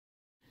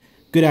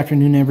Good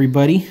afternoon,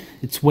 everybody.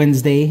 It's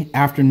Wednesday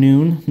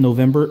afternoon,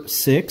 November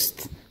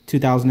 6th,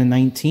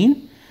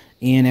 2019.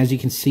 And as you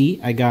can see,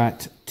 I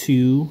got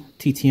two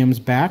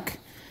TTMs back.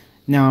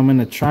 Now I'm going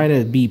to try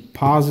to be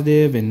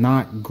positive and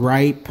not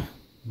gripe,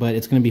 but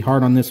it's going to be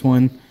hard on this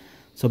one.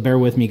 So bear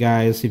with me,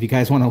 guys. If you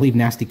guys want to leave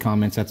nasty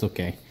comments, that's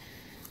okay.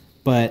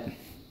 But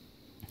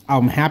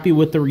I'm happy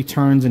with the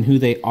returns and who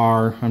they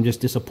are. I'm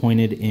just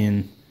disappointed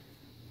in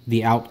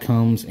the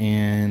outcomes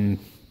and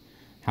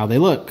how they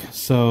look.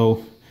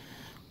 So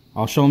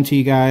I'll show them to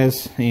you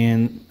guys,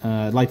 and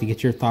I'd like to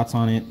get your thoughts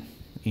on it.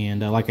 And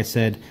like I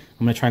said,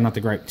 I'm going to try not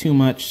to gripe too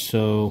much,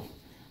 so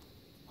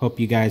hope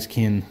you guys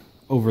can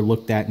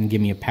overlook that and give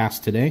me a pass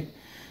today.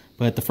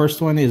 But the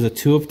first one is a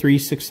 2 of 3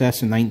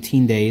 success in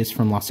 19 days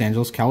from Los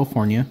Angeles,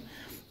 California.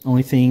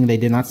 Only thing they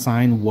did not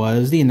sign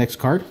was the index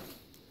card.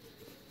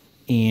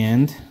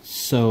 And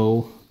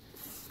so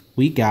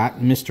we got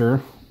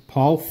Mr.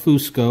 Paul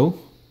Fusco,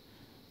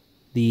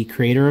 the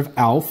creator of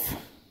ALF.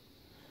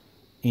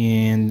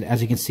 And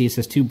as you can see, it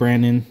says to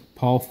Brandon,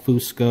 Paul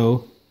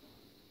Fusco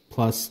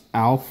plus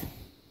ALF.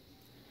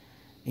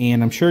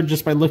 And I'm sure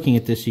just by looking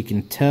at this, you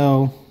can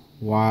tell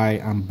why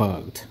I'm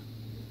bugged.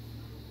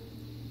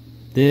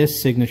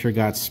 This signature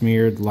got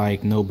smeared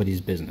like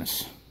nobody's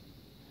business.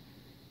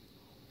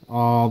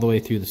 All the way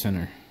through the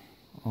center.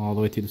 All the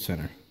way through the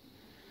center.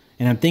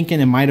 And I'm thinking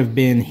it might have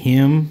been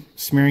him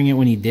smearing it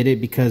when he did it,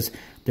 because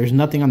there's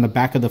nothing on the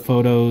back of the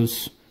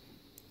photos.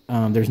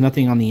 There's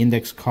nothing on the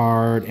index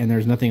card, and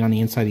there's nothing on the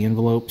inside of the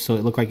envelope, so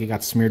it looked like it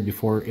got smeared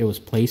before it was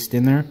placed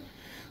in there.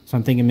 So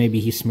I'm thinking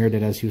maybe he smeared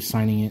it as he was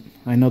signing it.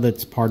 I know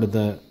that's part of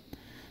the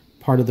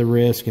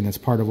risk, and it's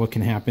part of what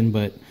can happen,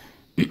 but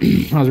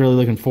I was really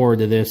looking forward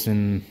to this,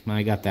 and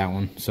I got that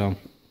one. So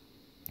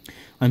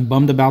I'm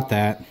bummed about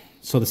that.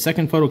 So the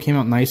second photo came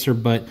out nicer,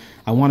 but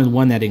I wanted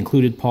one that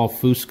included Paul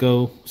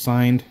Fusco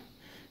signed,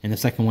 and the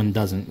second one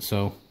doesn't.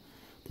 So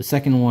the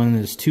second one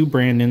is to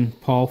Brandon,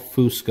 Paul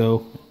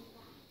Fusco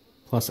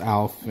plus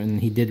ALF, and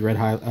he did red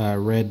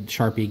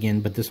Sharpie again,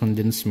 but this one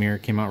didn't smear.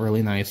 It came out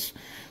really nice.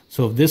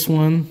 So if this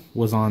one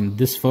was on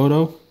this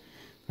photo,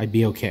 I'd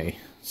be okay.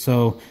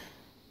 So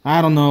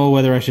I don't know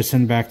whether I should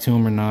send back to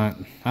him or not.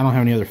 I don't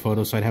have any other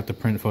photos, so I'd have to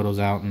print photos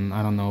out, and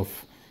I don't know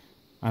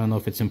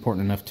if it's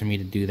important enough to me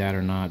to do that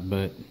or not,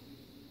 but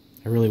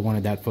I really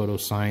wanted that photo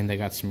signed that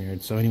got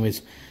smeared. So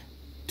anyways,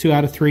 2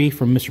 out of 3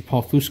 from Mr.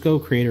 Paul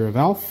Fusco, creator of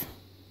ALF.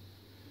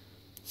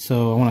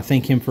 So I want to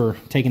thank him for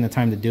taking the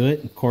time to do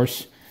it. Of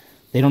course,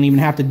 they don't even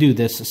have to do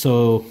this,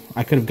 so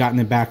I could have gotten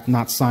it back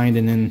not signed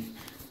and then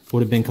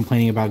would have been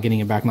complaining about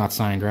getting it back not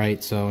signed,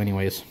 right? So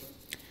anyways,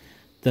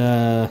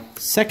 the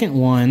second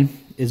one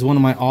is one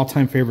of my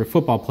all-time favorite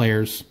football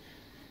players.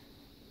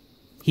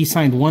 He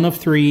signed 1 of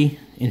 3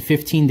 in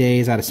 15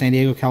 days out of San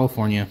Diego,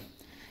 California.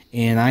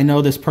 And I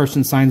know this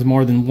person signs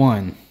more than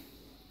one.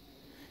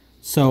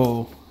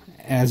 So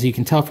as you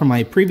can tell from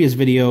my previous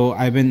video,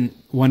 I've been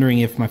wondering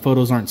if my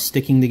photos aren't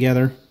sticking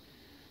together,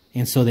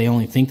 and so they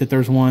only think that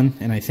there's one,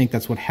 and I think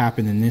that's what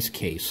happened in this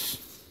case.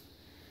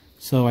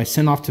 So I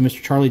sent off to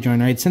Mr. Charlie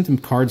Joyner. I had sent him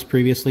cards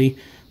previously,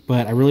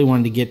 but I really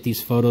wanted to get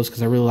these photos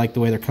because I really like the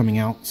way they're coming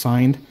out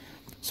signed.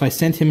 So I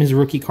sent him his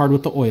rookie card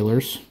with the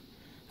Oilers.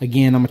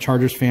 Again, I'm a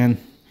Chargers fan.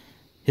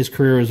 His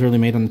career was really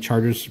made on the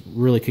Chargers.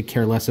 Really could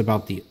care less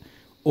about the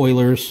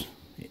Oilers,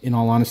 in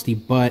all honesty,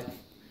 but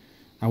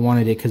I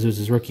wanted it because it was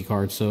his rookie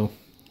card, so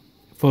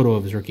photo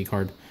of his rookie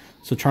card.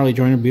 So Charlie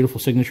Joyner, beautiful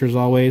signature as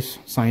always,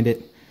 signed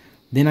it.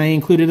 Then I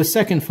included a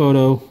second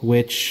photo,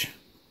 which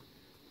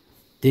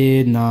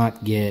did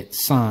not get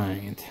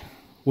signed,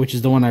 which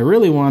is the one I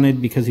really wanted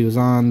because he was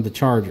on the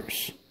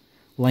Chargers,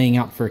 laying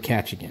out for a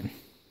catch again.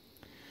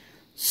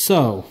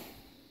 So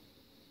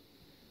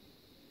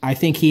I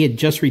think he had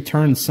just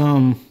returned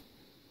some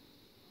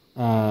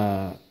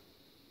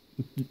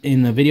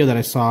in the video that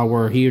I saw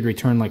where he would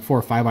return like 4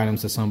 or 5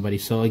 items to somebody.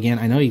 So again,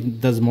 I know he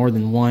does more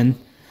than one,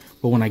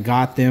 but when I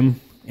got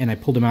them and I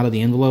pulled them out of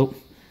the envelope,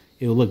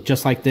 it would look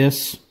just like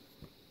this.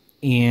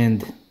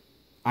 And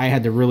I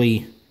had to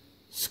really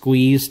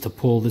squeeze to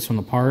pull this one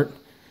apart.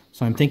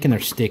 So I'm thinking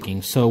they're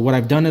sticking. So what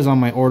I've done is on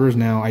my orders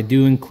now, I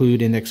do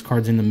include index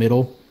cards in the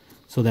middle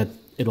so that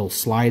it'll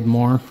slide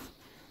more.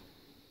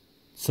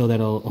 So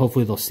that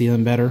hopefully they'll see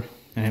them better.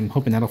 And I'm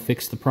hoping that'll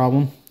fix the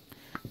problem.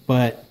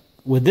 But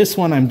with this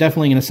one, I'm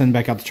definitely going to send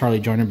back out to Charlie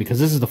Joyner because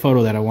this is the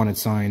photo that I wanted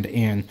signed,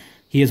 and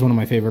he is one of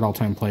my favorite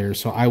all-time players.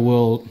 So I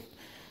will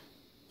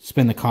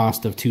spend the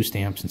cost of 2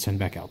 stamps and send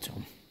back out to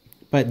him.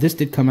 But this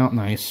did come out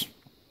nice.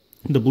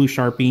 The blue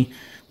Sharpie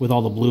with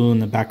all the blue in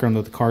the background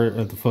of the card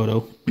of the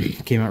photo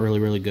came out really,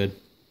 really good.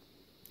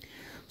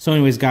 So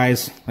anyways,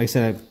 guys, like I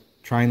said, I'm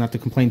trying not to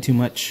complain too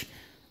much.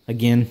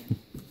 Again,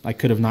 I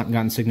could have not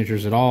gotten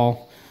signatures at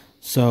all.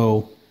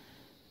 So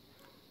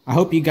I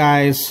hope you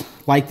guys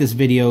like this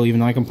video, even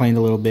though I complained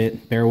a little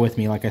bit. Bear with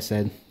me, like I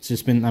said. It's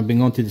just I've been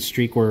going through the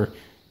streak where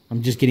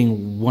I'm just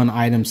getting one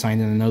item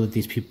signed, and I know that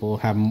these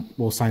people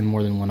will sign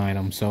more than one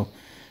item. So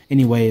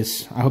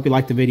anyways, I hope you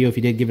liked the video. If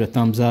you did, give it a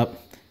thumbs up.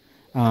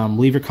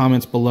 Leave your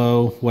comments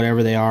below,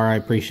 whatever they are. I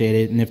appreciate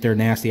it. And if they're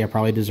nasty, I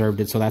probably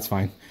deserved it, so that's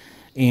fine.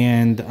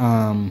 And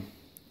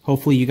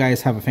hopefully you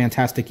guys have a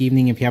fantastic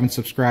evening. If you haven't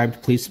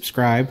subscribed, please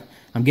subscribe.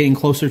 I'm getting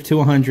closer to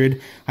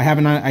 100. I have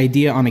an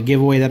idea on a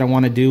giveaway that I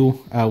want to do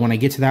when I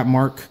get to that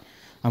mark.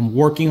 I'm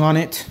working on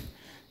it.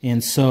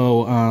 And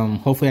so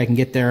hopefully I can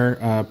get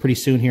there pretty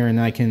soon here, and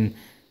then I can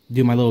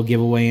do my little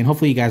giveaway, and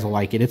hopefully you guys will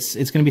like it. It's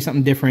going to be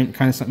something different,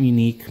 kind of something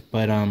unique.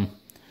 But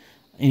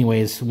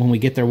anyways, when we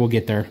get there, we'll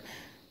get there.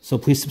 So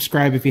please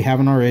subscribe if you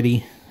haven't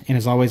already. And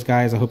as always,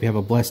 guys, I hope you have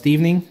a blessed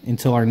evening.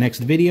 Until our next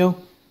video,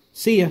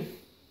 see ya.